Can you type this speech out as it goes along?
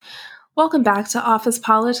Welcome back to Office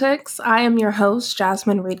Politics. I am your host,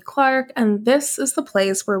 Jasmine Reed Clark, and this is the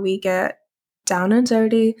place where we get down and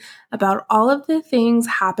dirty about all of the things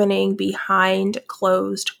happening behind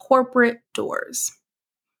closed corporate doors.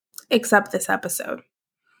 Except this episode,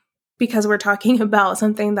 because we're talking about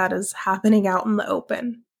something that is happening out in the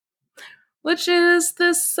open, which is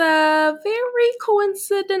this very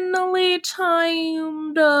coincidentally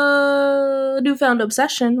timed newfound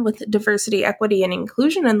obsession with diversity, equity, and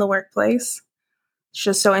inclusion in the workplace. It's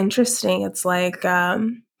just so interesting. It's like all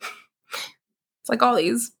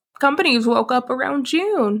these companies woke up around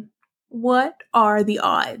June. What are the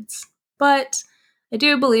odds? But I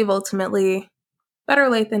do believe ultimately better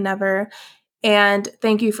late than never. And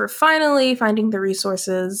thank you for finally finding the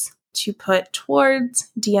resources to put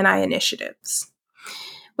towards D&I initiatives.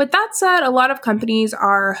 With that said, a lot of companies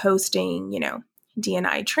are hosting,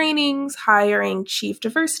 D&I trainings, hiring chief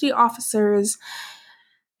diversity officers,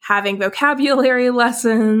 having vocabulary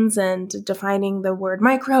lessons, and defining the word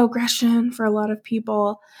microaggression for a lot of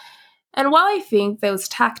people. And while I think those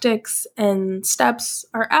tactics and steps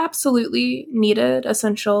are absolutely needed,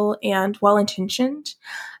 essential, and well-intentioned,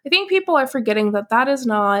 I think people are forgetting that that is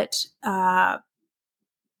not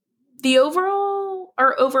the overall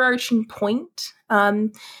or overarching point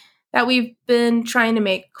that we've been trying to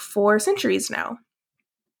make for centuries now.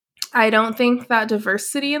 I don't think that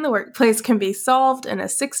diversity in the workplace can be solved in a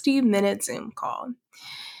 60-minute Zoom call.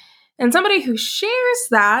 And somebody who shares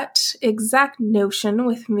that exact notion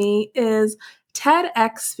with me is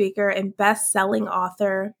TEDx speaker and best-selling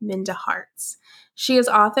author Minda Harts. She is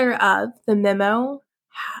author of The Memo,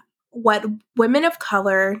 What Women of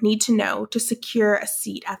Color Need to Know to Secure a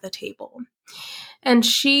Seat at the Table. And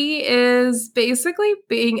she is basically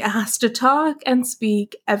being asked to talk and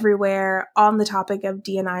speak everywhere on the topic of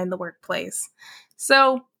D&I in the workplace.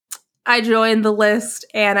 So I joined the list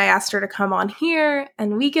and I asked her to come on here,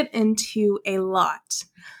 and we get into a lot.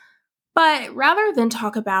 But rather than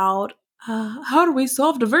talk about how do we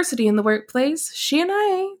solve diversity in the workplace, she and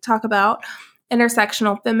I talk about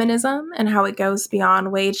intersectional feminism and how it goes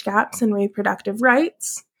beyond wage gaps and reproductive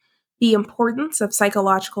rights, the importance of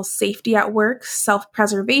psychological safety at work,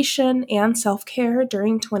 self-preservation, and self-care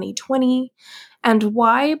during 2020, and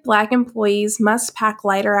why Black employees must pack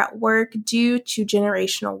lighter at work due to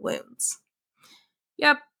generational wounds.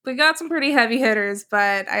 Yep, we got some pretty heavy hitters,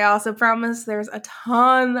 but I also promise there's a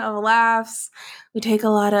ton of laughs. We take a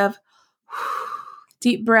lot of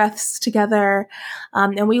deep breaths together,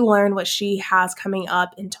 and we learn what she has coming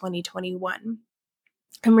up in 2021.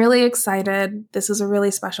 I'm really excited. This is a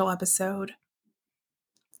really special episode.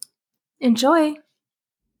 Enjoy!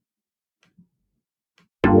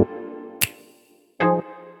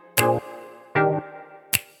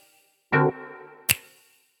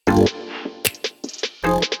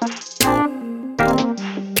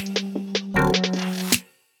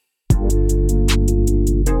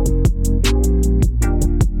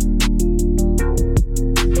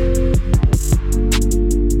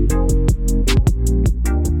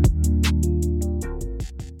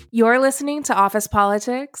 You're listening to Office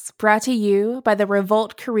Politics, brought to you by the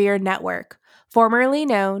Revolt Career Network, formerly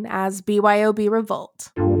known as BYOB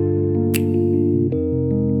Revolt.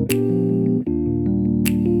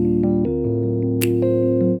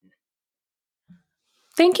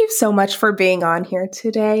 Thank you so much for being on here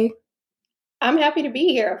today. I'm happy to be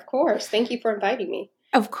here, of course. Thank you for inviting me.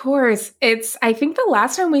 Of course. I think the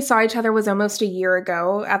last time we saw each other was almost a year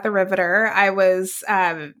ago at the Riveter. I was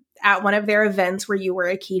at one of their events where you were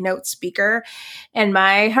a keynote speaker, and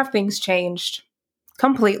have things changed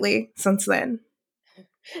completely since then?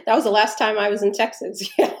 That was the last time I was in Texas.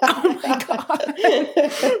 Oh my God.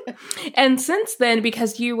 And since then,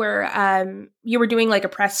 because you were doing like a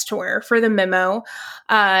press tour for the memo,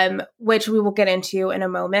 which we will get into in a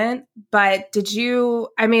moment. But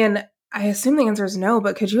I assume the answer is no,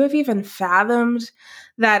 but could you have even fathomed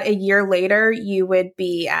that a year later you would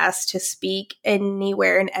be asked to speak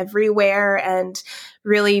anywhere and everywhere and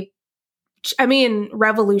really,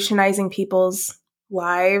 revolutionizing people's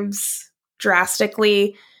lives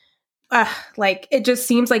drastically? It just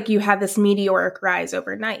seems like you had this meteoric rise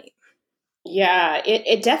overnight. Yeah,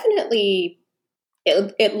 it definitely,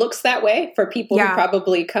 it looks that way for people who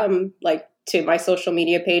probably come to my social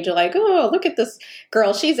media page are like, oh, look at this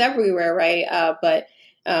girl. She's everywhere, right? But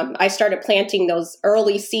I started planting those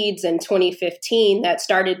early seeds in 2015 that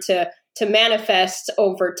started to manifest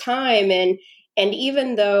over time. And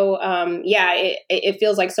even though, it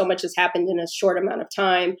feels like so much has happened in a short amount of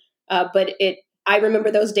time, but I remember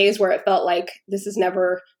those days where it felt like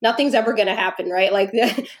nothing's ever going to happen, right? No.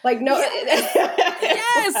 Yes.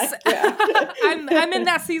 Yes. Yeah. I'm in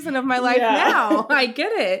that season of my life now. I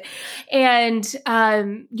get it. And,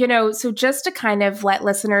 so just to kind of let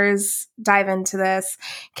listeners dive into this,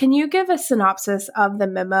 can you give a synopsis of the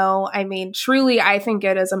memo? I mean, truly, I think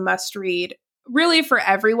it is a must read. Really for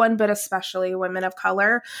everyone, but especially women of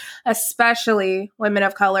color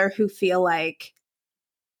who feel like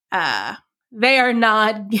they are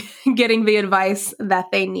not getting the advice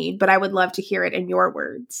that they need. But I would love to hear it in your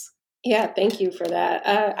words. Yeah, thank you for that.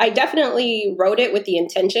 I definitely wrote it with the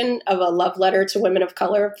intention of a love letter to women of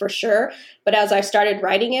color, for sure. But as I started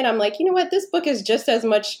writing it, I'm like, you know what? This book is just as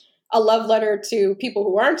much a love letter to people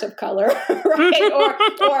who aren't of color, right?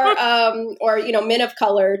 or men of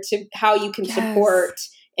color, to how you can support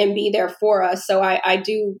and be there for us. So I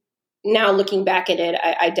do, now looking back at it,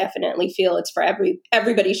 I definitely feel it's for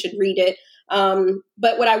everybody should read it.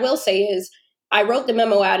 But what I will say is, I wrote the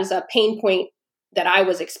memo out as a pain point that I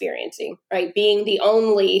was experiencing, right? Being the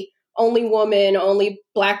only woman, only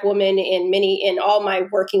Black woman in all my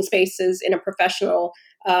working spaces in a professional,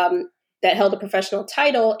 that held a professional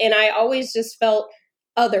title. And I always just felt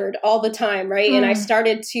othered all the time, right? And I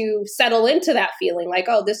started to settle into that feeling like,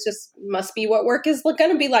 oh, this just must be what work is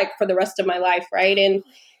going to be like for the rest of my life, right?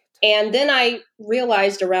 And then I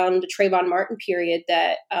realized around the Trayvon Martin period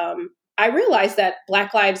that I realized that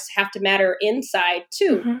Black lives have to matter inside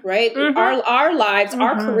too, right? Our lives,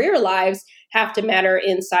 our career lives have to matter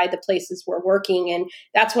inside the places we're working. And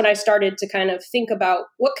that's when I started to kind of think about,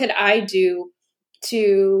 what could I do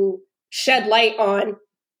to shed light on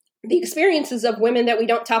the experiences of women that we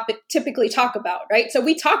don't typically talk about, right? So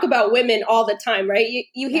we talk about women all the time, right?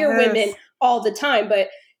 You hear women all the time, but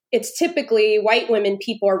it's typically white women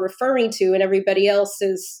people are referring to, and everybody else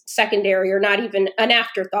is secondary or not even an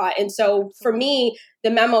afterthought. And so for me,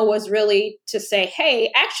 the memo was really to say,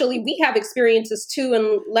 hey, actually, we have experiences too,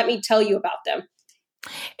 and let me tell you about them.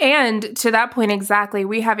 And to that point, exactly,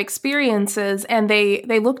 we have experiences, and they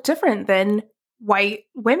look different than white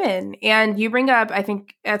women. And you bring up, I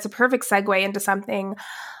think that's a perfect segue into something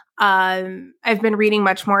I've been reading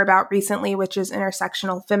much more about recently, which is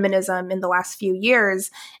intersectional feminism in the last few years.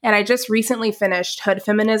 And I just recently finished Hood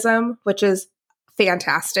Feminism, which is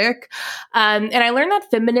fantastic. And I learned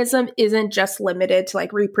that feminism isn't just limited to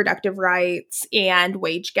like reproductive rights and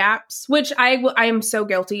wage gaps, which I am so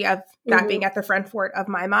guilty of that being at the front of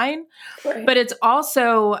my mind. Right. But it's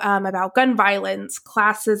also about gun violence,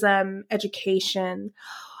 classism, education.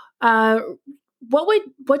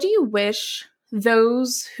 What do you wish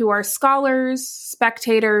those who are scholars,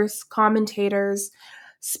 spectators, commentators,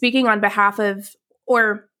 speaking on behalf of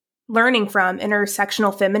or learning from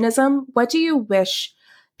intersectional feminism, what do you wish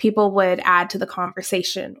people would add to the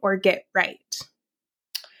conversation or get right?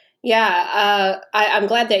 Yeah, I'm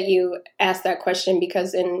glad that you asked that question,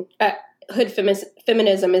 because Hood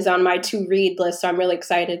Feminism is on my to-read list, so I'm really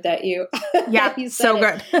excited that you you said so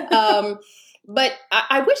it. Good. But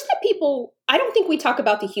I wish that people, I don't think we talk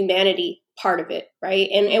about the humanity part of it, right?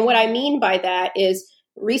 And what I mean by that is,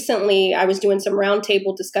 recently I was doing some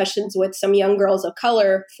roundtable discussions with some young girls of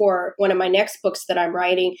color for one of my next books that I'm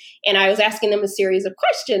writing. And I was asking them a series of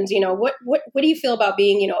questions, what do you feel about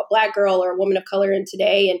being, a Black girl or a woman of color in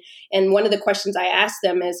today? And one of the questions I asked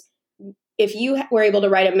them is, if you were able to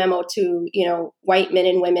write a memo to, white men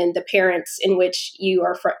and women, the parents in which you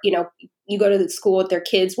are, you go to the school with their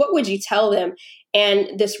kids, what would you tell them?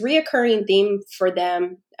 And this reoccurring theme for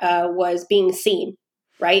them was being seen,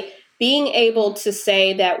 right? Being able to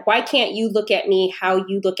say that, why can't you look at me how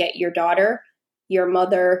you look at your daughter, your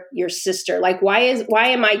mother, your sister? Like, why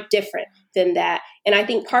am I different than that? And I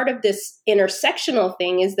think part of this intersectional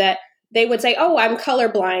thing is that they would say, oh, I'm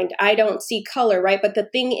colorblind, I don't see color, right? But the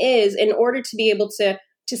thing is, in order to be able to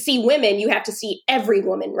see women, you have to see every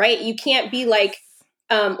woman, right? You can't be like,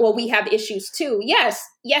 well, we have issues too. Yes,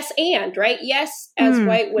 and right? Yes, as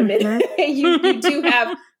white women, you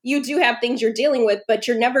do have things you're dealing with, but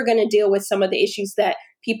you're never going to deal with some of the issues that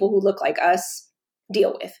people who look like us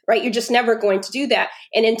deal with, right? You're just never going to do that.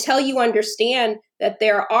 And until you understand that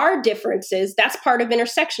there are differences, that's part of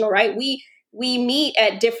intersectional, right? We meet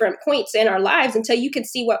at different points in our lives. Until you can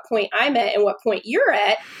see what point I'm at and what point you're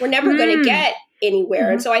at, we're never going to get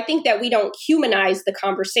anywhere. And so I think that we don't humanize the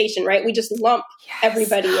conversation, right? We just lump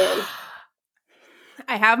everybody in.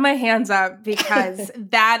 I have my hands up, because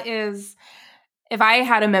that is, if I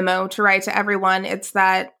had a memo to write to everyone, it's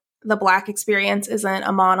that the Black experience isn't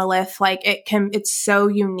a monolith. Like, it's so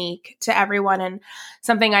unique to everyone, and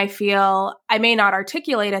something I feel I may not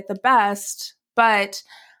articulate it the best, but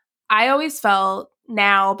I always felt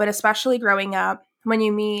now, but especially growing up, when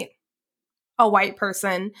you meet a white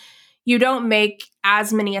person, you don't make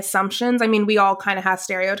as many assumptions. I mean, we all kind of have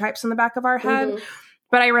stereotypes in the back of our head,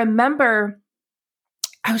 but I remember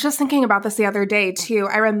I was just thinking about this the other day too.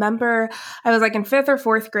 I remember I was like in 5th or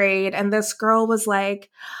 4th grade and this girl was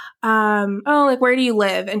like, oh, like, where do you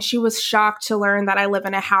live? And she was shocked to learn that I live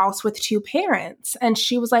in a house with 2 parents. And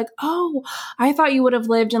she was like, oh, I thought you would have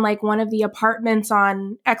lived in like one of the apartments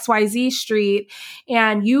on XYZ street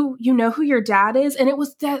and you know who your dad is. And it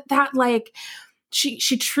was that like,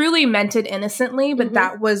 she truly meant it innocently, but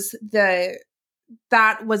that was the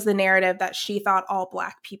narrative that she thought all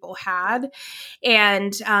Black people had.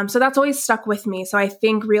 And so that's always stuck with me. So I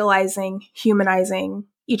think realizing, humanizing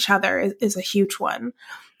each other is a huge one.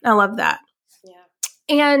 I love that. Yeah.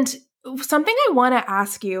 And something I want to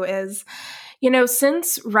ask you is,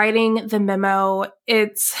 since writing the memo,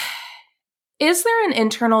 is there an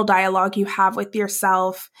internal dialogue you have with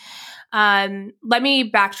yourself? Let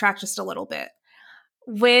me backtrack just a little bit.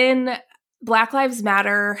 When Black Lives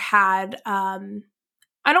Matter had, I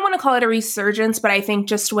don't want to call it a resurgence, but I think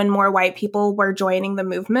just when more white people were joining the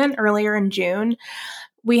movement earlier in June,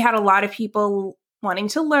 we had a lot of people wanting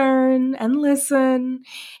to learn and listen.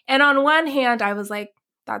 And on one hand, I was like,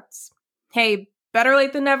 hey, better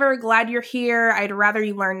late than never. Glad you're here. I'd rather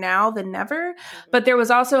you learn now than never. But there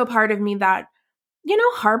was also a part of me that,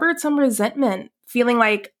 harbored some resentment, feeling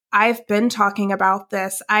like I've been talking about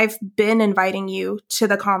this. I've been inviting you to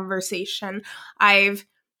the conversation. I've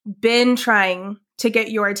been trying to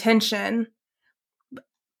get your attention.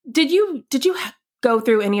 Did you go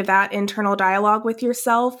through any of that internal dialogue with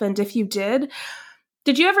yourself? And if you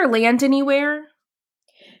did you ever land anywhere?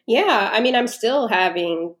 Yeah, I mean, I'm still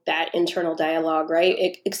having that internal dialogue,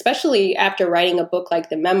 right? Especially after writing a book like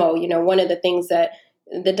The Memo, one of the things that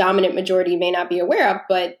the dominant majority may not be aware of,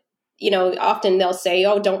 but, often they'll say,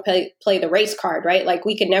 oh, don't play the race card, right? Like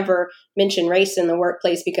we can never mention race in the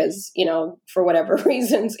workplace because, for whatever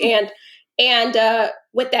reasons. And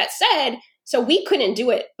with that said, so we couldn't do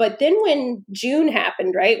it. But then when June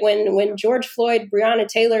happened, right, when George Floyd, Breonna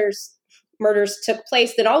Taylor's murders took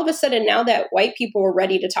place, then all of a sudden now that white people were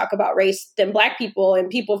ready to talk about race, then Black people and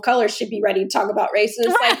people of color should be ready to talk about race. And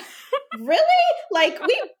it's like, really? Like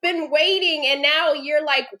we've been waiting and now you're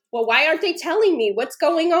like, well, why aren't they telling me what's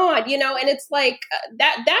going on? And it's like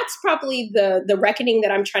that's probably the reckoning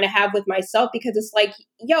that I'm trying to have with myself, because it's like,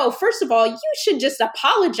 yo, first of all, you should just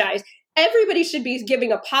apologize. Everybody should be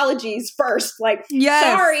giving apologies first. Like,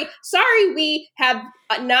 yes. Sorry, we have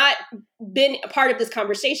not been a part of this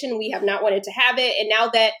conversation. We have not wanted to have it. And now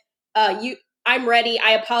that I'm ready,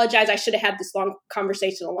 I apologize. I should have had this long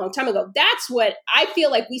conversation a long time ago. That's what I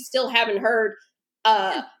feel like we still haven't heard.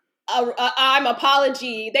 I'm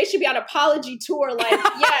apology. They should be on apology tour. Like,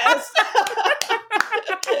 yes.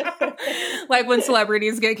 Like when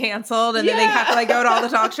celebrities get canceled and then they have to like go to all the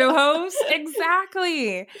talk show hosts.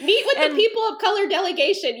 Exactly. Meet with the people of color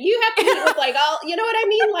delegation. You have to meet with like all, you know what I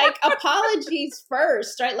mean? Like apologies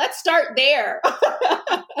first, right? Let's start there.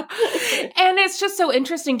 And it's just so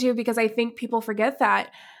interesting too, because I think people forget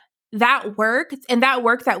that work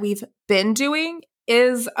that we've been doing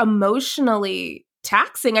is emotionally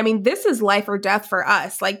taxing. I mean, this is life or death for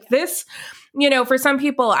us. Like this, for some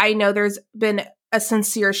people, I know there's been a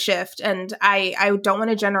sincere shift, and I don't want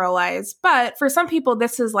to generalize, but for some people,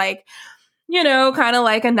 this is like, kind of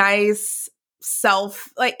like a nice self,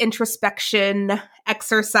 like introspection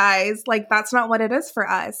exercise. Like that's not what it is for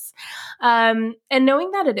us. And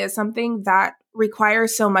knowing that it is something that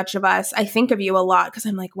requires so much of us, I think of you a lot because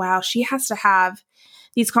I'm like, wow, she has to have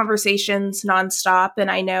these conversations nonstop.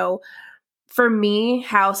 And I know for me,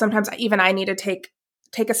 how sometimes even I need to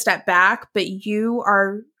take a step back, but you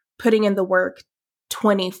are putting in the work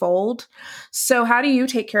 20-fold. So how do you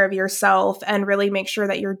take care of yourself and really make sure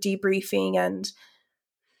that you're debriefing and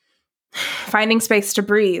finding space to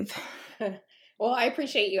breathe? Well, I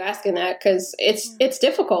appreciate you asking that because it's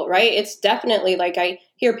difficult, right? It's definitely like I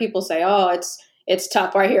hear people say, oh, it's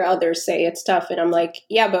tough. Or I hear others say it's tough. And I'm like,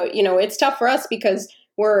 yeah, but it's tough for us because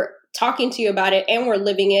we're talking to you about it and we're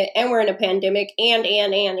living it and we're in a pandemic and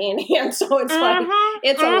so it's like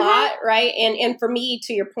it's a lot, right? And for me,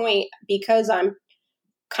 to your point, because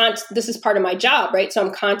this is part of my job, right? So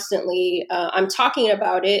I'm constantly I'm talking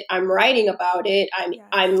about it, I'm writing about it,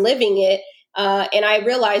 I'm living it, and I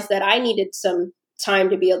realized that I needed some time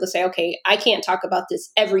to be able to say, okay, I can't talk about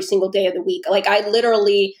this every single day of the week. Like I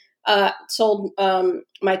literally told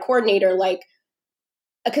my coordinator, like,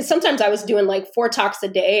 because sometimes I was doing like 4 talks a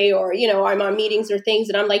day or, I'm on meetings or things.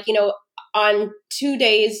 And I'm like, on 2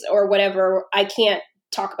 days or whatever, I can't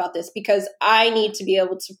talk about this because I need to be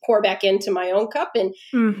able to pour back into my own cup and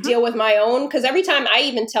deal with my own. Because every time I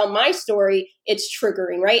even tell my story, it's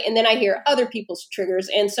triggering, right? And then I hear other people's triggers.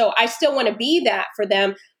 And so I still want to be that for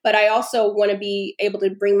them, but I also want to be able to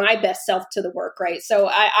bring my best self to the work, right? So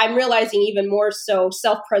I'm realizing even more so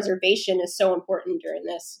self-preservation is so important during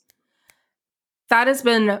this. That has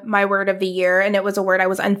been my word of the year. And it was a word I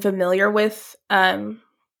was unfamiliar with,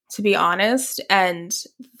 to be honest. And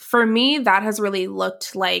for me, that has really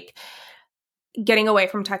looked like getting away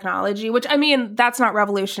from technology, which, I mean, that's not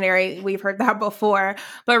revolutionary. We've heard that before,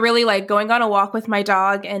 but really like going on a walk with my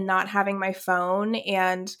dog and not having my phone,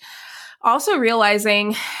 and also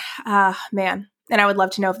realizing, man, and I would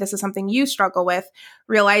love to know if this is something you struggle with,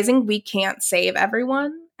 realizing we can't save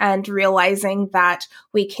everyone and realizing that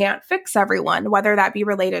we can't fix everyone, whether that be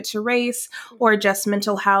related to race or just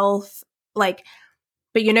mental health, like,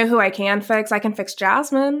 but you know who I can fix? I can fix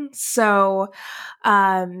Jasmine. So,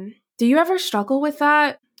 do you ever struggle with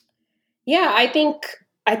that? Yeah, I think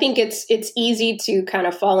it's easy to kind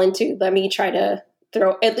of fall into, let me try to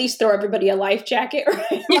throw everybody a life jacket,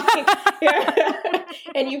 right?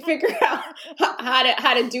 And you figure out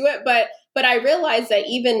how to do it. But I realize that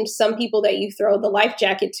even some people that you throw the life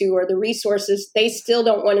jacket to or the resources, they still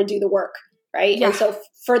don't want to do the work. Right. Yeah. And so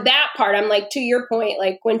for that part, I'm like, to your point,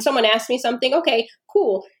 like when someone asks me something, okay,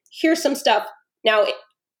 cool, here's some stuff. Now,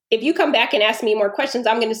 if you come back and ask me more questions,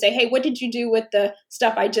 I'm going to say, hey, what did you do with the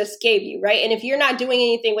stuff I just gave you? Right. And if you're not doing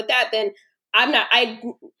anything with that, then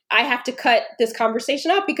I have to cut this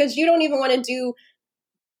conversation off because you don't even want to do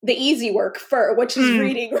the easy work which is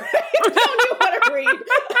reading. Right? You don't even want to read.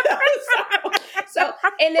 so,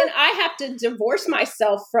 and then I have to divorce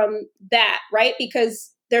myself from that. Right.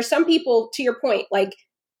 Because there's some people, to your point, like,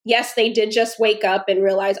 yes, they did just wake up and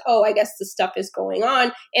realize, oh, I guess this stuff is going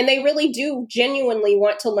on. And they really do genuinely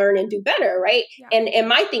want to learn and do better, right? Yeah. And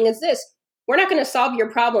my thing is this, we're not going to solve your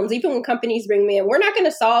problems. Even when companies bring me in, we're not going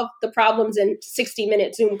to solve the problems in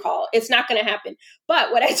 60-minute Zoom call. It's not going to happen.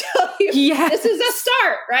 But what I tell you, This is a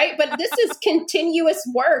start, right? But this is continuous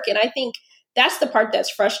work. And I think that's the part that's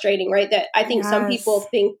frustrating, right? That I think some people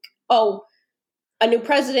think, oh, a new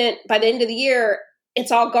president by the end of the year, it's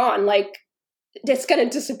all gone. Like, it's going to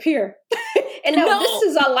disappear. And no, this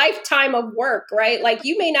is a lifetime of work, right? Like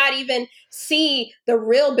you may not even see the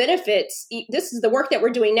real benefits. This is the work that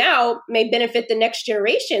we're doing now may benefit the next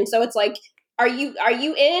generation. So it's like, are you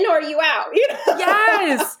in or are you out? You know?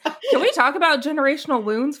 Yes. Can we talk about generational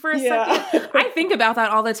wounds for a second? I think about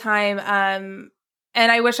that all the time. And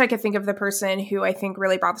I wish I could think of the person who I think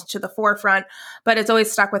really brought this to the forefront, but it's always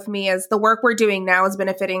stuck with me as the work we're doing now is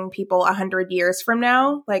benefiting people 100 years from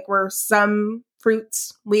now. Like we're some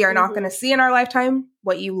fruits we are not going to see in our lifetime,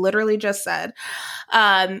 what you literally just said.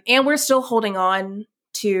 And we're still holding on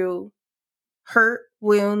to hurt,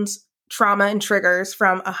 wounds, trauma, and triggers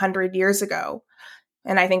from 100 years ago.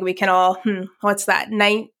 And I think we can all, what's that,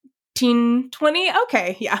 1920?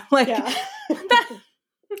 Okay, yeah.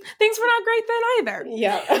 Things were not great then either.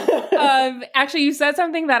 Yeah. Actually, you said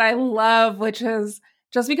something that I love, which is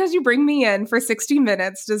just because you bring me in for 60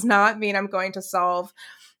 minutes does not mean I'm going to solve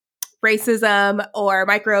racism or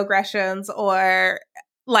microaggressions or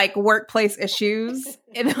like workplace issues.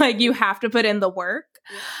 Like you have to put in the work.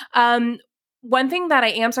 One thing that I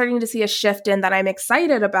am starting to see a shift in that I'm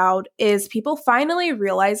excited about is people finally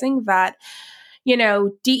realizing that, you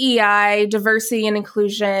know, DEI, diversity and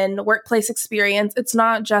inclusion, workplace experience, it's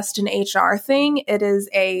not just an HR thing. It is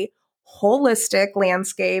a holistic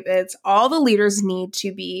landscape. It's all the leaders need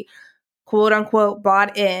to be quote unquote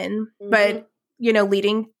bought in, but, you know,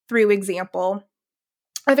 leading through example.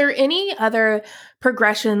 Are there any other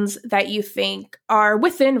progressions that you think are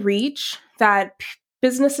within reach that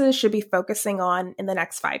businesses should be focusing on in the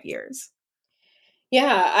next 5 years?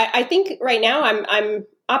 Yeah, I think right now I'm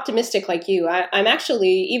optimistic like you. I'm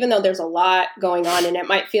actually, even though there's a lot going on and it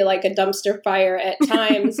might feel like a dumpster fire at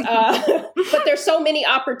times, but there's so many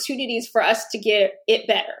opportunities for us to get it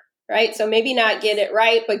better, right? So maybe not get it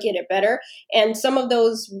right, but get it better. And some of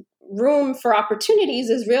those room for opportunities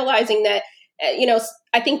is realizing that,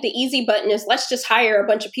 I think the easy button is let's just hire a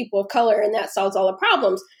bunch of people of color and that solves all the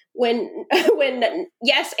problems. When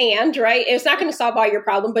yes, and right, it's not going to solve all your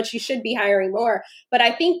problem, but you should be hiring more. But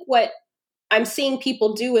I think what I'm seeing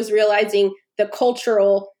people do is realizing the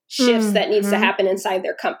cultural shifts that needs to happen inside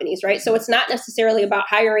their companies, right? So it's not necessarily about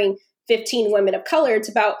hiring 15 women of color. It's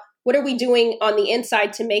about what are we doing on the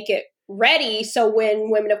inside to make it ready so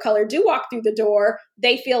when women of color do walk through the door,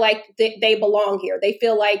 they feel like they belong here. They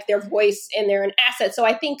feel like their voice and they're an asset. So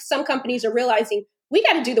I think some companies are realizing we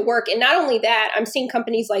got to do the work. And not only that, I'm seeing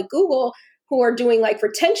companies like Google who are doing like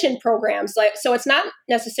retention programs. Like, so it's not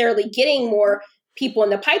necessarily getting more people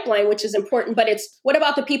in the pipeline, which is important, but it's what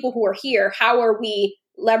about the people who are here? How are we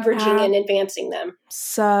leveraging and advancing them?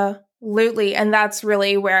 Absolutely. And that's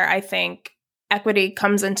really where I think equity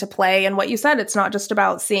comes into play. And what you said, it's not just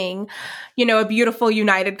about seeing, a beautiful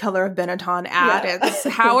United Color of Benetton ad. Yeah. It's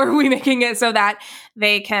how are we making it so that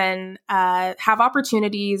they can have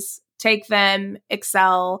opportunities, take them,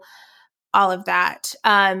 excel, all of that.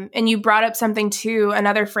 And you brought up something too,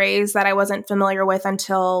 another phrase that I wasn't familiar with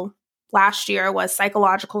until last year was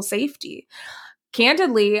psychological safety.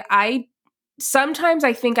 Candidly, sometimes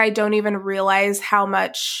I think I don't even realize how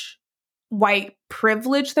much white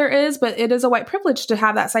privilege there is, but it is a white privilege to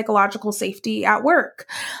have that psychological safety at work.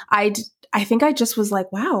 I think I just was like,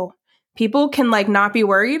 wow, people can like not be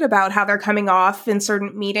worried about how they're coming off in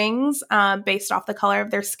certain meetings based off the color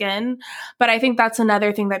of their skin. But I think that's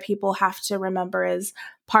another thing that people have to remember is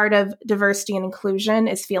part of diversity and inclusion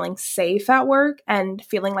is feeling safe at work and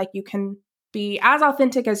feeling like you can be as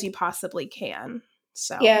authentic as you possibly can.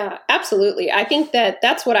 So yeah, absolutely. I think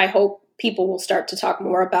that's what I hope people will start to talk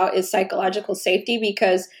more about is psychological safety,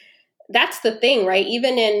 because that's the thing, right?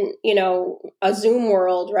 Even in, a Zoom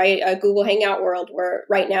world, right? A Google Hangout world where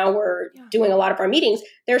right now we're doing a lot of our meetings,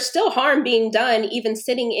 there's still harm being done even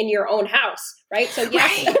sitting in your own house, right? So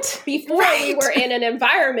yes, before we were in an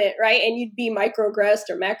environment, right? And you'd be microaggressed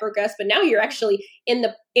or macroaggressed, but now you're actually in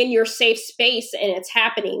your safe space and it's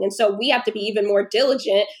happening. And so we have to be even more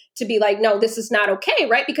diligent to be like, no, this is not okay,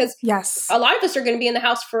 right? Because a lot of us are going to be in the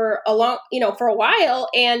house for for a while,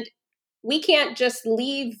 and we can't just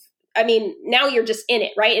leave. I mean, now you're just in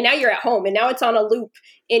it, right? And now you're at home and now it's on a loop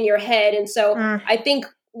in your head. And so I think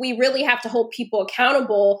we really have to hold people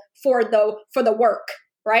accountable for the work,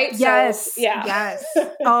 right? Yes. So, yeah. Yes.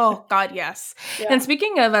 Oh, God, yes. Yeah. And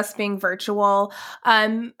speaking of us being virtual,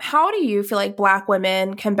 how do you feel like Black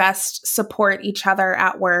women can best support each other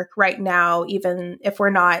at work right now, even if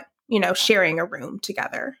we're not, sharing a room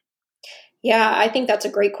together? Yeah, I think that's a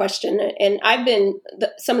great question. And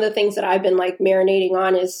some of the things that I've been like marinating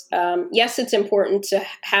on is, yes, it's important to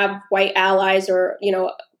have white allies or,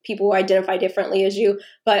 people who identify differently as you,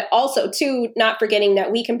 but also too, not forgetting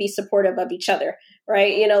that we can be supportive of each other,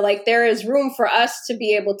 right? Like there is room for us to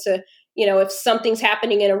be able to, if something's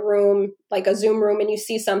happening in a room, like a Zoom room, and you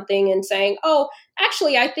see something and saying, oh,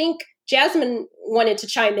 actually, I think Jasmine wanted to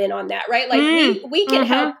chime in on that, right? Like we can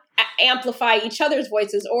help amplify each other's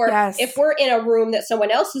voices. Or if we're in a room that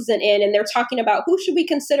someone else isn't in and they're talking about who should we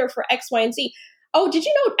consider for X, Y, and Z. Oh, did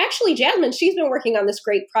you know, actually, Jasmine, she's been working on this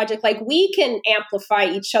great project. Like we can amplify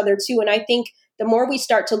each other too. And I think the more we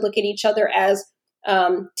start to look at each other as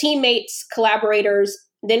teammates, collaborators,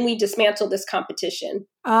 then we dismantle this competition.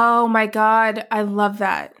 Oh my God. I love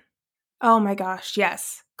that. Oh my gosh.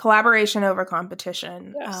 Yes. Collaboration over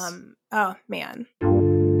competition. Yes. Oh man.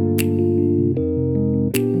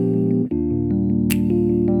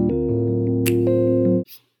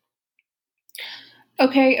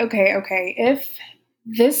 Okay. If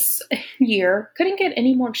this year couldn't get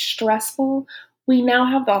any more stressful, we now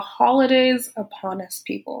have the holidays upon us,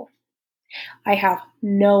 people. I have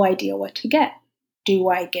no idea what to get. Do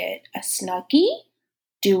I get a Snuggie?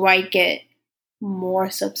 Do I get more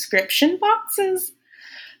subscription boxes?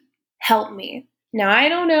 Help me. Now, I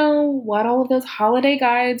don't know what all of those holiday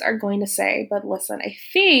guides are going to say, but listen, I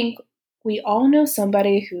think we all know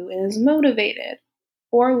somebody who is motivated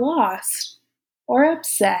or lost or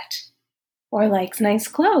upset or likes nice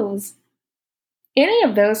clothes. Any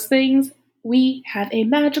of those things, we have a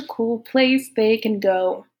magical place they can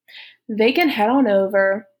go. They can head on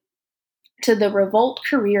over to the Revolt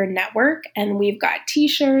Career Network, and we've got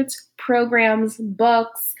t-shirts, programs,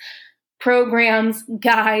 books, programs,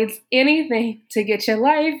 guides, anything to get your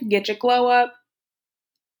life, get your glow up.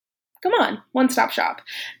 Come on, one-stop shop.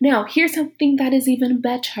 Now, here's something that is even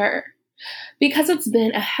better. Because it's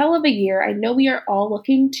been a hell of a year, I know we are all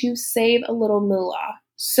looking to save a little moolah.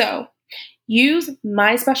 So, use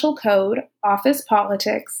my special code,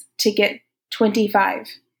 OfficePolitics, to get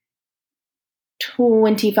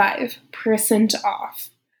 25%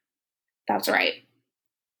 off. That's right.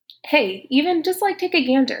 Hey, even just like take a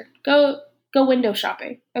gander. Go window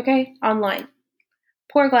shopping, okay? Online.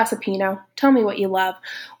 Pour a glass of Pinot. Tell me what you love.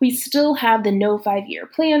 We still have the No 5-Year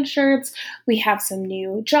Plan shirts. We have some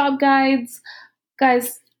new job guides.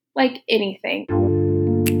 Guys, like anything.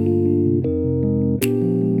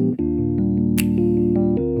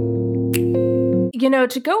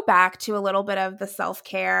 To go back to a little bit of the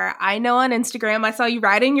self-care, I know on Instagram I saw you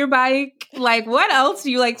riding your bike. Like, what else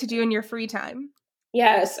do you like to do in your free time?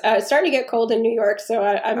 Yes, it's starting to get cold in New York, so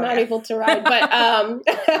I'm not able to ride.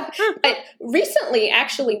 But recently,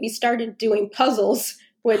 actually, we started doing puzzles,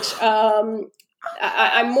 which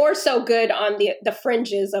I'm more so good on the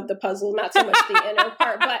fringes of the puzzle, not so much the inner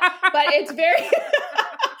part. But it's very.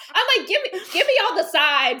 I'm like, give me all the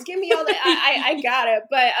sides, give me all the. I got it.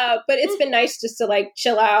 But it's been nice just to like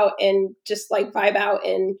chill out and just like vibe out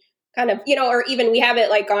and kind of, or even we have it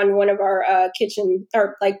like on one of our kitchen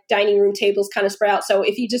or like dining room tables kind of spread out. So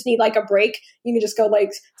if you just need like a break, you can just go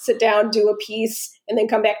like sit down, do a piece, and then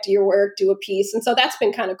come back to your work, do a piece. And so that's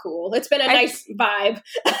been kind of cool. It's been a nice vibe.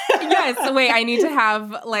 Yes. Wait, I need to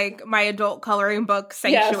have like my adult coloring book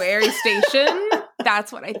sanctuary station.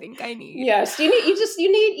 That's what I think I need. Yes.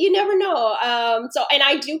 You never know. So, and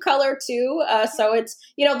I do color too. So it's,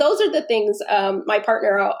 those are the things, my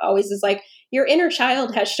partner always is like, your inner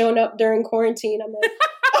child has shown up during quarantine. I'm like,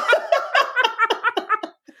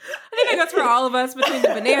 I think that's for all of us between the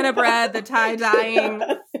banana bread, the tie-dyeing,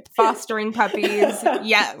 fostering puppies.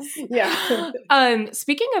 Yes. Yeah.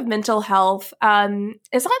 Speaking of mental health, is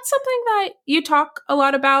that something that you talk a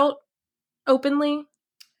lot about openly?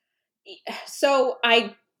 So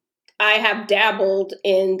I have dabbled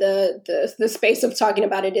in the space of talking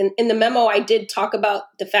about it. In the memo, I did talk about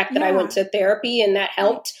the fact that I went to therapy and that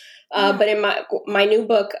helped. But in my new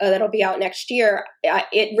book that'll be out next year,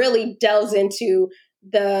 it really delves into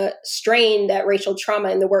the strain that racial trauma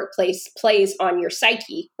in the workplace plays on your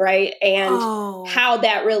psyche, right? And how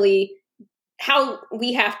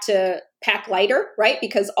we have to pack lighter, right?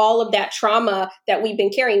 Because all of that trauma that we've been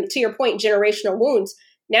carrying, to your point, generational wounds,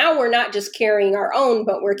 now we're not just carrying our own,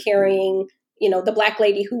 but we're carrying, the Black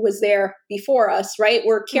lady who was there before us, right?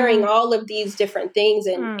 We're carrying all of these different things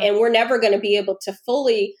and we're never going to be able to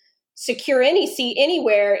fully secure any seat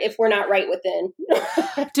anywhere if we're not right within.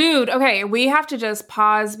 Dude, okay, we have to just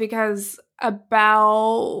pause because at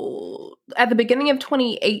the beginning of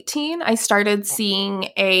 2018, I started seeing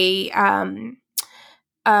a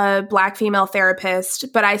Black female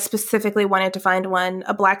therapist, but I specifically wanted to find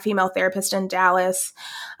a Black female therapist in Dallas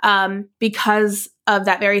because of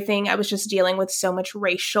that very thing. I was just dealing with so much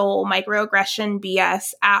racial microaggression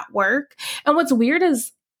BS at work. And what's weird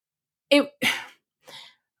is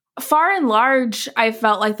far and large, I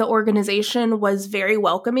felt like the organization was very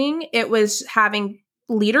welcoming. It was having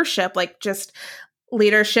leadership, like just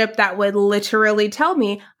leadership that would literally tell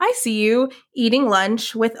me, I see you eating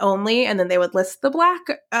lunch with only, and then they would list the Black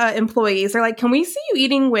employees. They're like, can we see you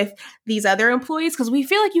eating with these other employees? Because we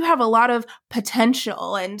feel like you have a lot of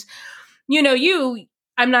potential. And,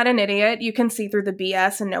 I'm not an idiot. You can see through the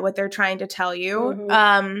BS and know what they're trying to tell you.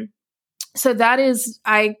 Mm-hmm. So that is,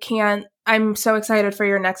 I'm so excited for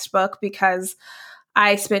your next book because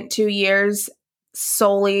I spent 2 years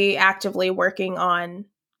solely actively working on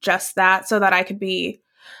just that so that I could be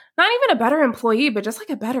not even a better employee, but just like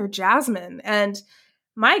a better Jasmine. And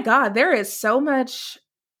my God, there is so much.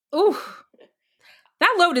 Ooh,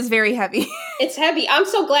 that load is very heavy. It's heavy. I'm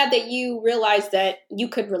so glad that you realized that you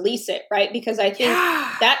could release it, right? Because I think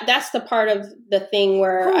that's the part of the thing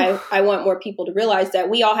where I want more people to realize that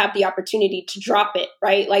we all have the opportunity to drop it,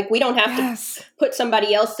 right? Like we don't have to put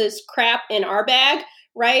somebody else's crap in our bag,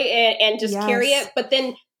 right? And just carry it. But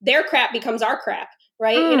then their crap becomes our crap,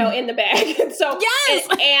 right? In the bag. And so,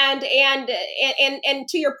 and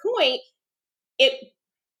to your point,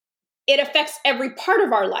 it affects every part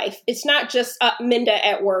of our life. It's not just Minda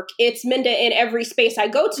at work. It's Minda in every space I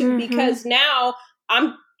go to because now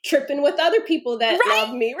I'm tripping with other people that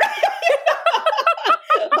love me. Right?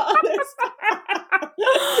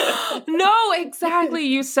 No, exactly.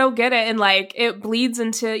 You so get it. And like it bleeds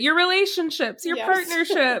into your relationships, your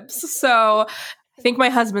partnerships. So I think my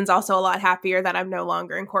husband's also a lot happier that I'm no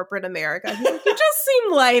longer in corporate America. He's like, you just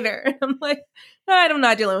seem lighter. And I'm like,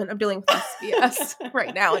 I'm dealing with this BS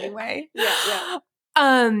right now anyway. Yeah.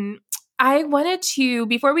 I wanted to,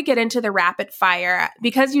 before we get into the rapid fire,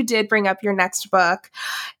 because you did bring up your next book,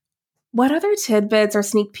 what other tidbits or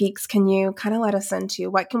sneak peeks can you kind of let us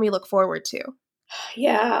into? What can we look forward to?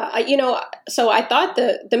 Yeah, so I thought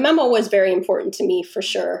the memo was very important to me for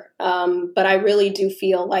sure. But I really do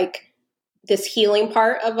feel like this healing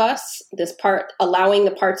part of us, this part, allowing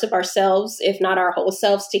the parts of ourselves, if not our whole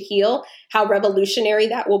selves, to heal, how revolutionary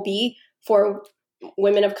that will be for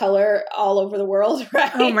women of color all over the world,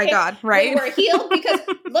 right? Oh my God, right? We're healed because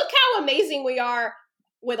look how amazing we are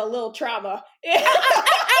with a little trauma. Okay.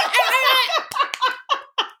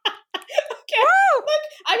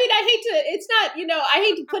 Look, I mean, I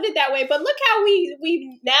hate to put it that way, but look how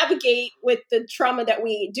we navigate with the trauma that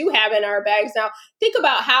we do have in our bags. Now, think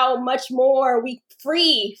about how much more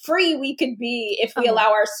free we could be if we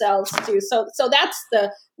allow ourselves to. So that's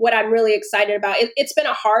what I'm really excited about. It's been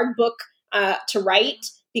a hard book to write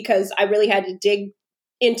because I really had to dig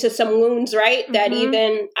into some wounds, right? Mm-hmm. That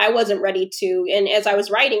even I wasn't ready to. And as I was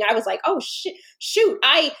writing, I was like, oh, shoot,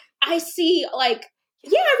 I see, like,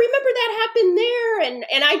 yeah, I remember that happened there.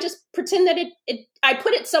 And I just pretend that I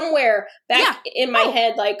put it somewhere back in my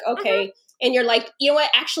head, like, okay. Mm-hmm. And you're like, you know what?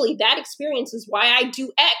 Actually, that experience is why I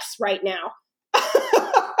do X right now.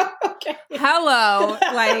 Okay. Hello.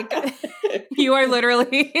 Like, you are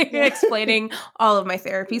literally explaining all of my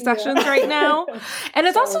therapy sessions right now. And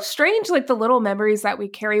it's also strange, like, the little memories that we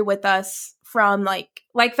carry with us from,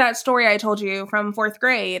 like that story I told you from 4th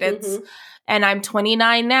grade. It's, and I'm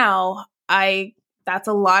 29 now. That's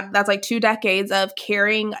a lot. That's like 2 decades of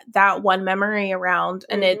carrying that one memory around.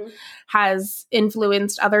 And it has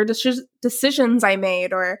influenced other decisions I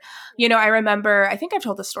made. Or, I remember, I think I've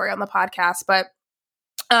told this story on the podcast, but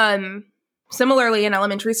similarly in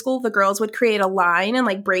elementary school, the girls would create a line and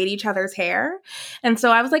like braid each other's hair. And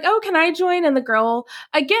so I was like, oh, can I join? And the girl,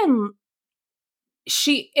 again,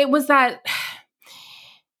 it was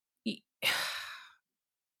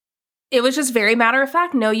just very matter of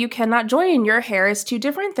fact. No, you cannot join. Your hair is too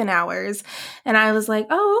different than ours. And I was like,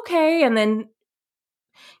 oh, okay. And then,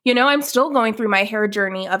 I'm still going through my hair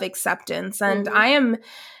journey of acceptance. And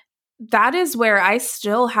that is where I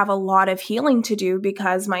still have a lot of healing to do,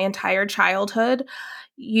 because my entire childhood,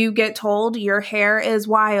 you get told your hair is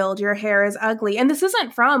wild, your hair is ugly. And this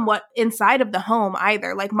isn't from what inside of the home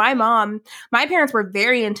either. Like my parents were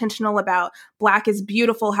very intentional about Black is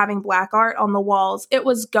beautiful, having Black art on the walls. It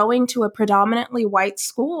was going to a predominantly white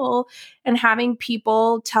school and having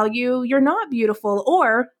people tell you you're not beautiful,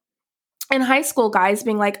 or in high school, guys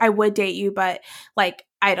being like, I would date you, but like,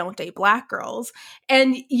 I don't date Black girls.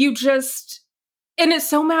 And and it's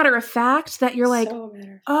so matter of fact that you're like,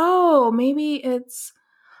 oh, maybe it's,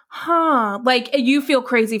 like you feel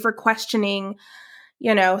crazy for questioning,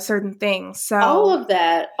 certain things. So all of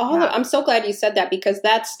that, I'm so glad you said that, because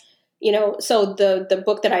that's, so the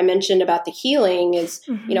book that I mentioned about the healing is,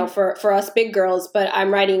 for us big girls, but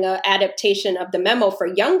I'm writing an adaptation of the memo for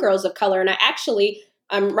young girls of color. And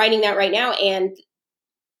I'm writing that right now. And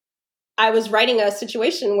I was writing a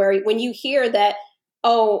situation where when you hear that,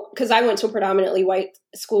 because I went to predominantly white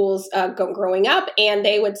schools growing up, and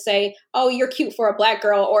they would say, oh, you're cute for a Black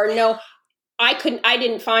girl, or no, I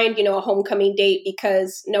didn't find, a homecoming date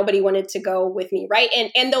because nobody wanted to go with me. Right.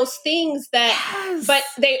 And those things that, but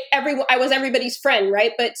I was everybody's friend.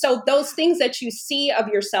 Right. But so those things that you see of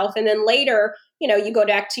yourself, and then later, you go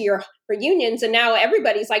back to your reunions and now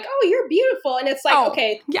everybody's like, oh, you're beautiful. And it's like,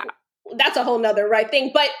 okay, yeah, that's a whole nother thing.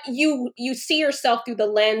 But you see yourself through the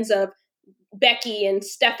lens of Becky and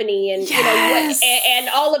Stephanie and, and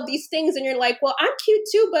all of these things. And you're like, well, I'm cute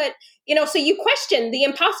too, but, so you question. The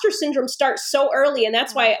imposter syndrome starts so early. And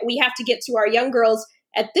that's why we have to get to our young girls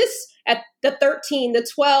at the 13, the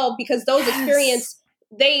 12, because those experiences,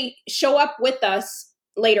 they show up with us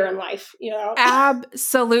later in life,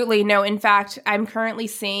 Absolutely. No, in fact, I'm currently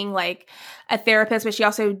seeing like a therapist, but she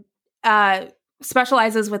also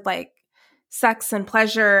specializes with like sex and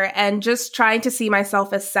pleasure, and just trying to see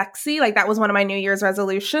myself as sexy. Like that was one of my New Year's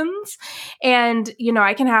resolutions. And,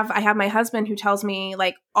 I have my husband who tells me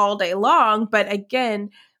like all day long, but again,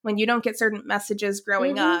 when you don't get certain messages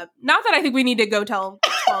growing up, not that I think we need to go tell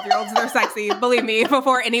 12-year-olds they're sexy, believe me,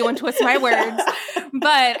 before anyone twists my words.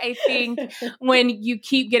 But I think when you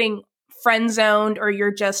keep getting friend zoned, or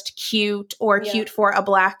you're just cute, or cute for a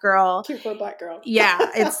Black girl. Cute for a Black girl. Yeah.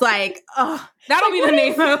 It's like, oh, that'll be the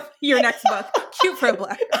name of your next book. Cute for a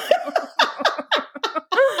Black girl.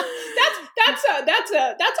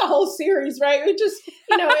 That's a whole series, right? We just,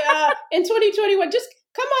 in 2021, just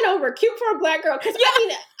come on over, Cute for a Black girl. Because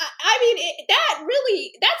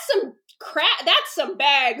that's some crap. That's some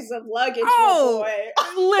bags of luggage. Oh,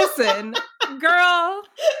 listen, girl.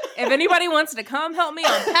 If anybody wants to come help me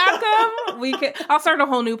unpack them, I'll start a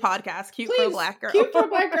whole new podcast. Cute for a Black girl. Cute for a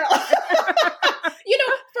Black girl.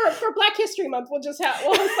 For Black History Month, we'll just have.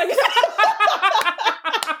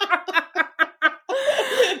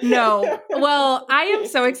 No. Well, I am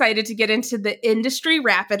so excited to get into the industry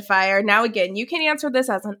rapid fire. Now, again, you can answer this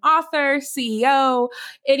as an author, CEO,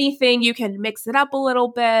 anything. You can mix it up a little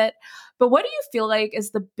bit. But what do you feel like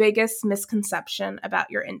is the biggest misconception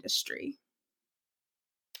about your industry?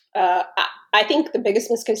 I think the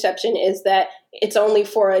biggest misconception is that it's only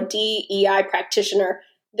for a DEI practitioner.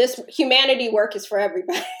 This humanity work is for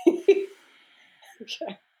everybody.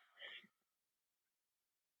 Okay.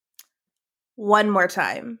 One more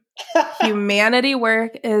time. Humanity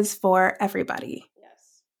work is for everybody.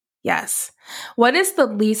 Yes. Yes. What is the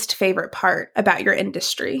least favorite part about your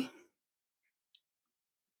industry?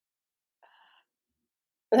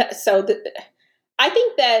 So I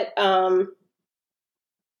think that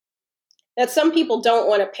that some people don't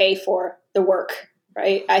want to pay for the work,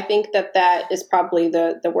 right? I think that is probably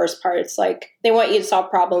the worst part. It's like they want you to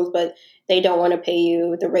solve problems, but they don't want to pay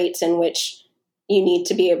you the rates in which you need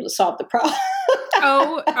to be able to solve the problem.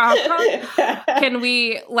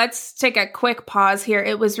 Let's take a quick pause here.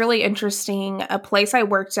 It was really interesting. A place I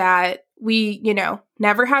worked at, we,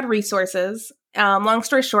 never had resources. Long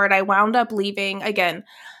story short, I wound up leaving again.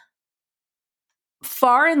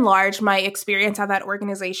 Far and large, my experience at that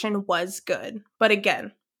organization was good. But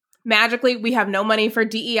again, magically, we have no money for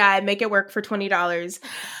DEI, make it work for $20.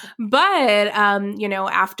 But,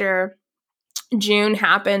 after June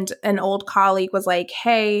happened, an old colleague was like,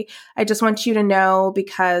 hey, I just want you to know,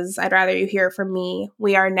 because I'd rather you hear it from me,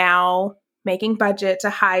 we are now making budget to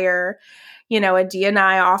hire, a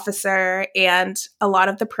D&I officer, and a lot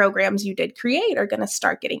of the programs you did create are going to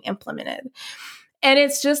start getting implemented. And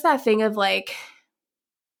it's just that thing of like,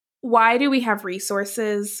 why do we have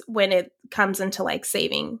resources when it comes into like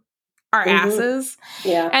saving our asses?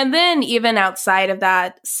 Yeah. And then even outside of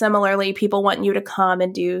that, similarly, people want you to come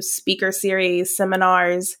and do speaker series,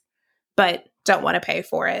 seminars, but don't want to pay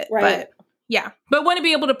for it. Right. But want to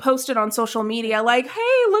be able to post it on social media like,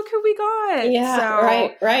 hey, look who we got. Yeah,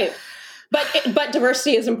 so, right. But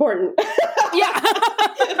diversity is important. Yeah.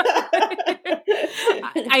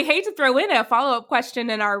 I hate to throw in a follow-up question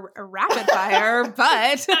in our rapid fire,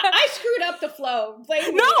 but I screwed up the flow.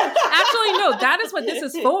 Actually, no, that is what this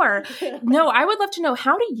is for. No, I would love to know,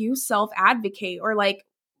 how do you self-advocate, or like,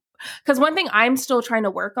 because one thing I'm still trying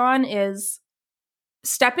to work on is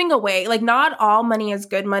stepping away. Like, not all money is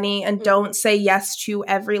good money, and don't say yes to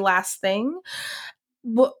every last thing.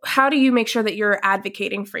 How do you make sure that you're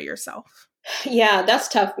advocating for yourself? Yeah, that's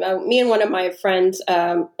tough. Me and one of my friends,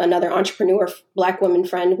 another entrepreneur, Black woman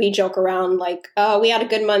friend, we joke around like, "Oh, we had a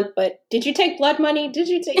good month, but did you take blood money? Did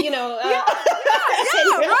you take, right?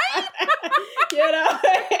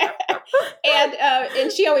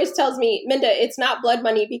 And she always tells me, Minda, it's not blood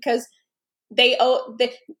money because they owe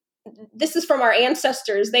this is from our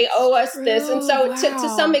ancestors. They owe us this, and so to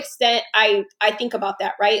some extent, I think about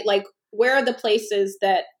that, right? Like, where are the places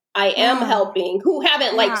that I am helping who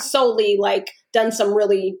haven't like solely like done some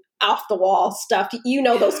really off the wall stuff?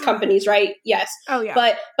 Those companies, right? Yes. Oh yeah.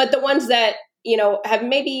 But the ones that, have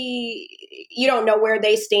maybe you don't know where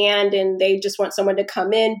they stand and they just want someone to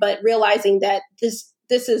come in, but realizing that this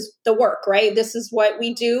is the work, right? This is what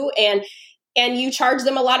we do. And you charge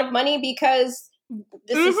them a lot of money because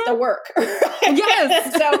this is the work.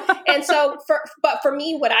 Yes. But for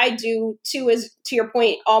me, what I do too is, to your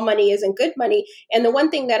point, all money isn't good money. And the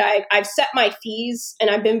one thing that I've set my fees, and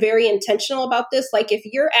I've been very intentional about this. Like, if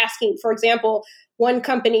you're asking, for example, one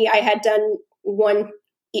company, I had done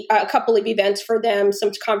a couple of events for them,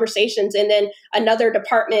 some conversations, and then another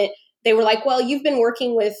department, they were like, well, you've been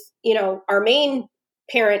working with, our main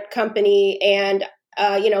parent company, and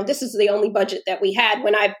this is the only budget that we had,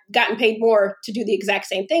 when I've gotten paid more to do the exact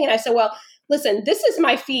same thing. And I said, well, listen, this is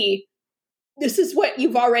my fee. This is what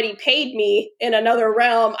you've already paid me in another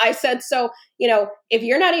realm. I said, so, if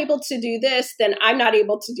you're not able to do this, then I'm not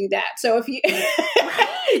able to do that. So if you, this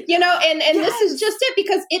is just it,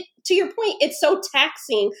 because to your point, it's so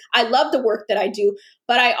taxing. I love the work that I do,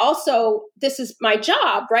 but I also, this is my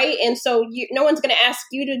job, right? And so no one's going to ask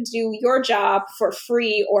you to do your job for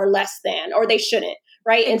free or less than, or they shouldn't.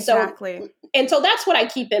 Right. Exactly. And so that's what I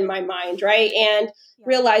keep in my mind. Right. And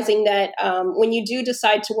realizing that when you do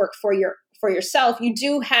decide to work for yourself, you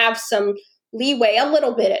do have some leeway, a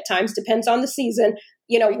little bit at times, depends on the season,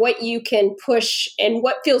 what you can push and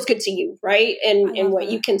what feels good to you. Right. And what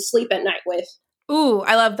you can sleep at night with. Ooh,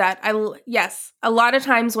 I love that. Yes. A lot of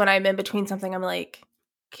times when I'm in between something, I'm like,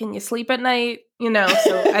 can you sleep at night?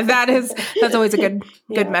 So that's always a good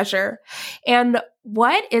measure. And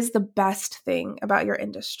what is the best thing about your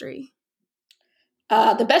industry?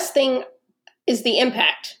 The best thing is the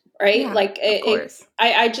impact, right? Yeah, like, of course.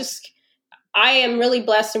 I am really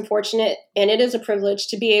blessed and fortunate, and it is a privilege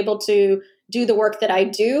to be able to do the work that I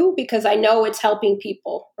do, because I know it's helping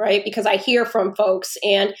people, right? Because I hear from folks,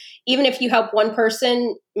 and even if you help one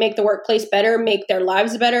person make the workplace better, make their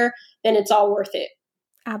lives better, then it's all worth it.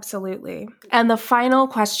 Absolutely. And the final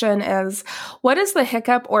question is, what is the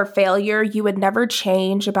hiccup or failure you would never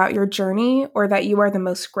change about your journey, or that you are the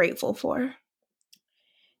most grateful for?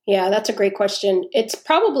 Yeah, that's a great question. It's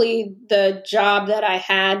probably the job that I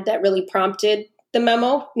had that really prompted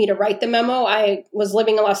me to write the memo. I was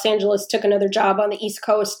living in Los Angeles, took another job on the East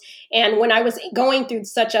Coast. And when I was going through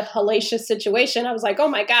such a hellacious situation, I was like, oh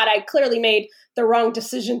my God, I clearly made the wrong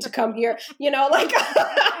decision to come here. Who leaves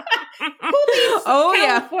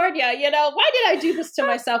California? Why did I do this to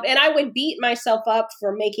myself? And I would beat myself up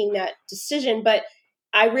for making that decision. But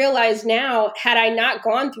I realize now, had I not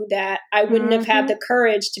gone through that, I wouldn't have had the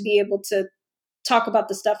courage to be able to talk about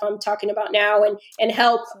the stuff I'm talking about now and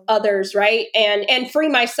help others, right? And free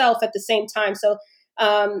myself at the same time. So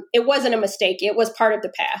it wasn't a mistake. It was part of the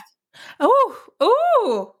path. Oh.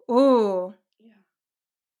 Yeah.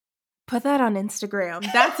 Put that on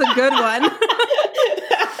Instagram. That's a good one.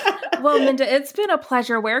 Well, Minda, it's been a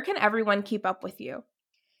pleasure. Where can everyone keep up with you?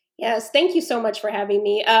 Yes, thank you so much for having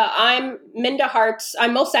me. I'm Minda Harts.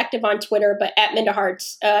 I'm most active on Twitter, but at Minda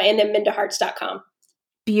Harts, and then MindaHarts.com.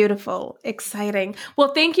 Beautiful. Exciting.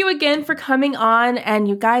 Well, thank you again for coming on. And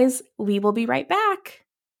you guys, we will be right back.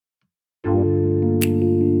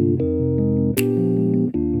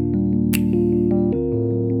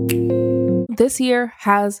 This year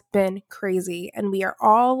has been crazy, and we are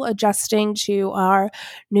all adjusting to our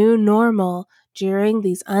new normal during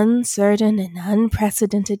these uncertain and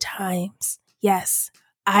unprecedented times. Yes,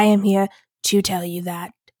 I am here to tell you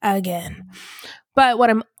that again. But what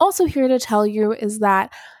I'm also here to tell you is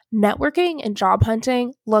that networking and job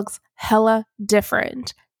hunting looks hella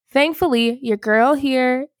different. Thankfully, your girl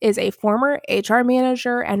here is a former HR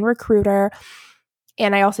manager and recruiter.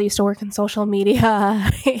 And I also used to work in social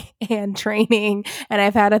media and training, and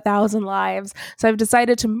I've had 1,000 lives. So I've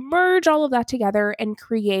decided to merge all of that together and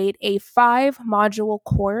create a 5-module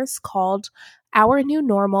course called Our New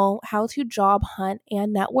Normal: How to Job Hunt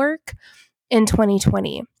and Network in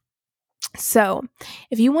 2020. So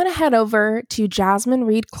if you want to head over to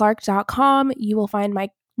JasmineReedClark.com, you will find my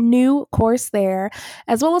new course there,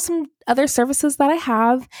 as well as some other services that I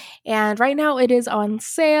have. And right now it is on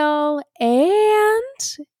sale.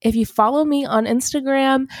 And if you follow me on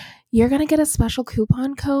Instagram, you're going to get a special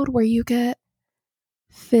coupon code where you get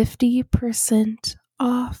 50%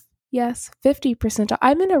 off. Yes, 50% off.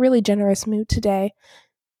 I'm in a really generous mood today.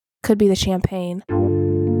 Could be the champagne.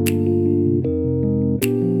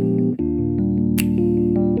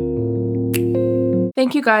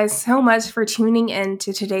 Thank you guys so much for tuning in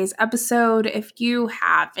to today's episode. If you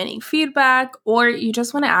have any feedback or you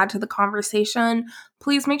just want to add to the conversation,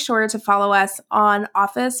 please make sure to follow us on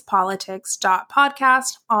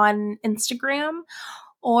officepolitics.podcast on Instagram,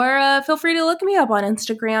 or feel free to look me up on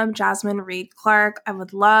Instagram, Jasmine Reed Clark. I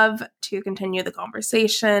would love to continue the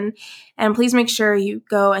conversation. And please make sure you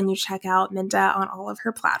go and you check out Minda on all of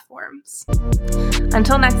her platforms.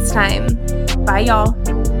 Until next time, bye y'all.